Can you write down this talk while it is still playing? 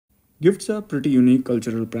Gifts are pretty unique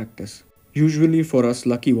cultural practice, usually for us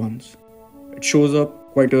lucky ones. It shows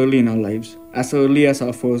up quite early in our lives, as early as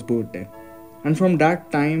our first birthday. And from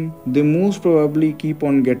that time, they most probably keep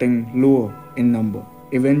on getting lower in number,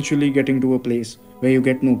 eventually getting to a place where you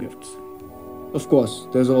get no gifts. Of course,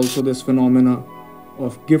 there's also this phenomena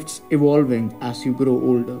of gifts evolving as you grow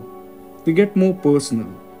older. They get more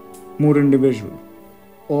personal, more individual,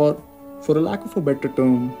 or for a lack of a better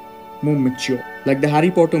term, more mature, like the Harry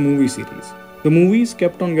Potter movie series. The movies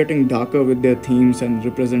kept on getting darker with their themes and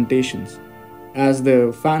representations as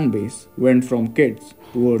their fan base went from kids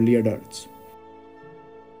to early adults.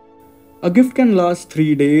 A gift can last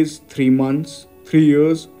 3 days, 3 months, 3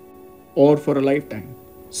 years, or for a lifetime.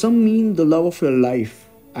 Some mean the love of your life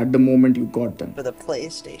at the moment you got them. For the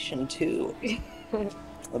PlayStation 2,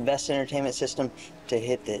 the best entertainment system to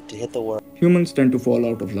hit the world. Humans tend to fall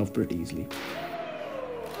out of love pretty easily.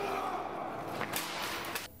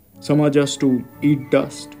 Some are just to eat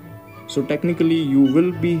dust. So technically you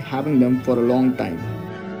will be having them for a long time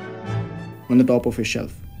on the top of your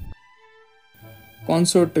shelf.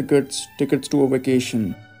 Concert tickets, tickets to a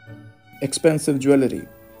vacation, expensive jewelry,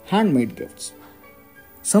 handmade gifts.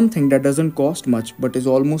 Something that doesn't cost much but is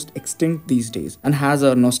almost extinct these days and has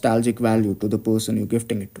a nostalgic value to the person you're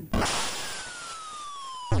gifting it to.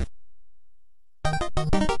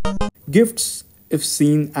 Gifts, if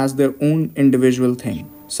seen as their own individual thing,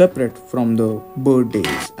 separate from the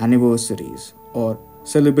birthdays, anniversaries, or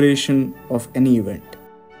celebration of any event.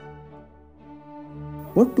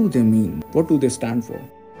 What do they mean? What do they stand for?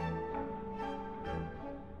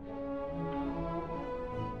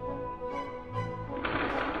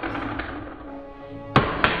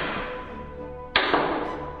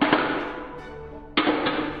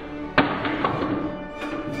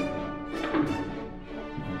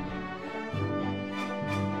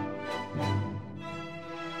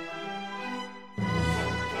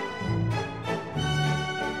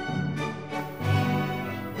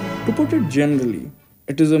 To put it generally,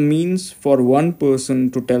 it is a means for one person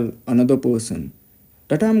to tell another person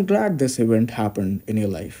that I'm glad this event happened in your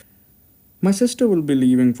life. My sister will be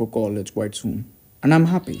leaving for college quite soon, and I'm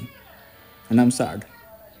happy, and I'm sad.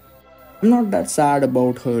 I'm not that sad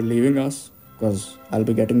about her leaving us, because I'll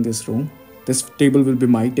be getting this room. This table will be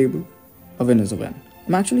my table. A win is a win.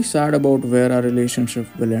 I'm actually sad about where our relationship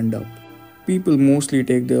will end up. People mostly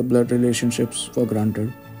take their blood relationships for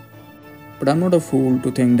granted. But I'm not a fool to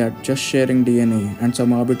think that just sharing DNA and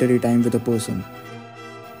some arbitrary time with a person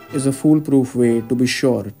is a foolproof way to be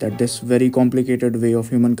sure that this very complicated way of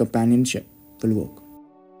human companionship will work.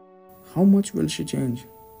 How much will she change?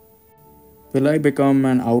 Will I become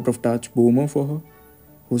an out-of-touch boomer for her,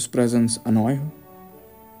 whose presence annoy her?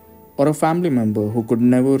 Or a family member who could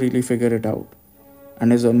never really figure it out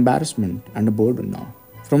and is an embarrassment and a burden now?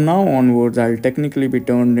 From now onwards, I'll technically be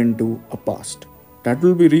turned into a past that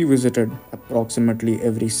will be revisited approximately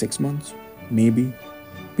every 6 months, maybe.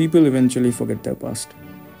 People eventually forget their past.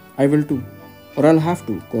 I will too. Or I'll have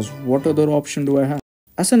to, because what other option do I have?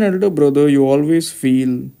 As an elder brother, you always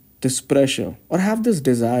feel this pressure or have this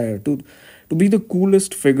desire to be the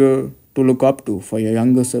coolest figure to look up to for your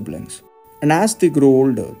younger siblings. And as they grow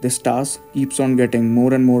older, this task keeps on getting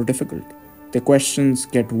more and more difficult. The questions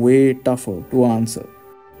get way tougher to answer.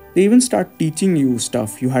 They even start teaching you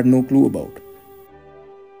stuff you had no clue about.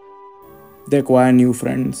 They acquire new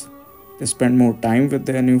friends. They spend more time with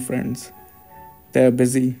their new friends. They're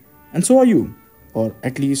busy. And so are you. Or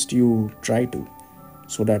at least you try to,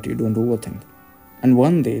 so that you don't overthink. And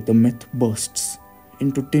one day the myth bursts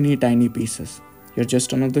into teeny tiny pieces. You're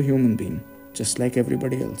just another human being, just like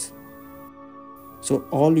everybody else. So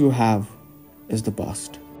all you have is the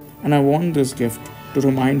past. And I want this gift to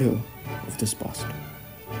remind her of this past.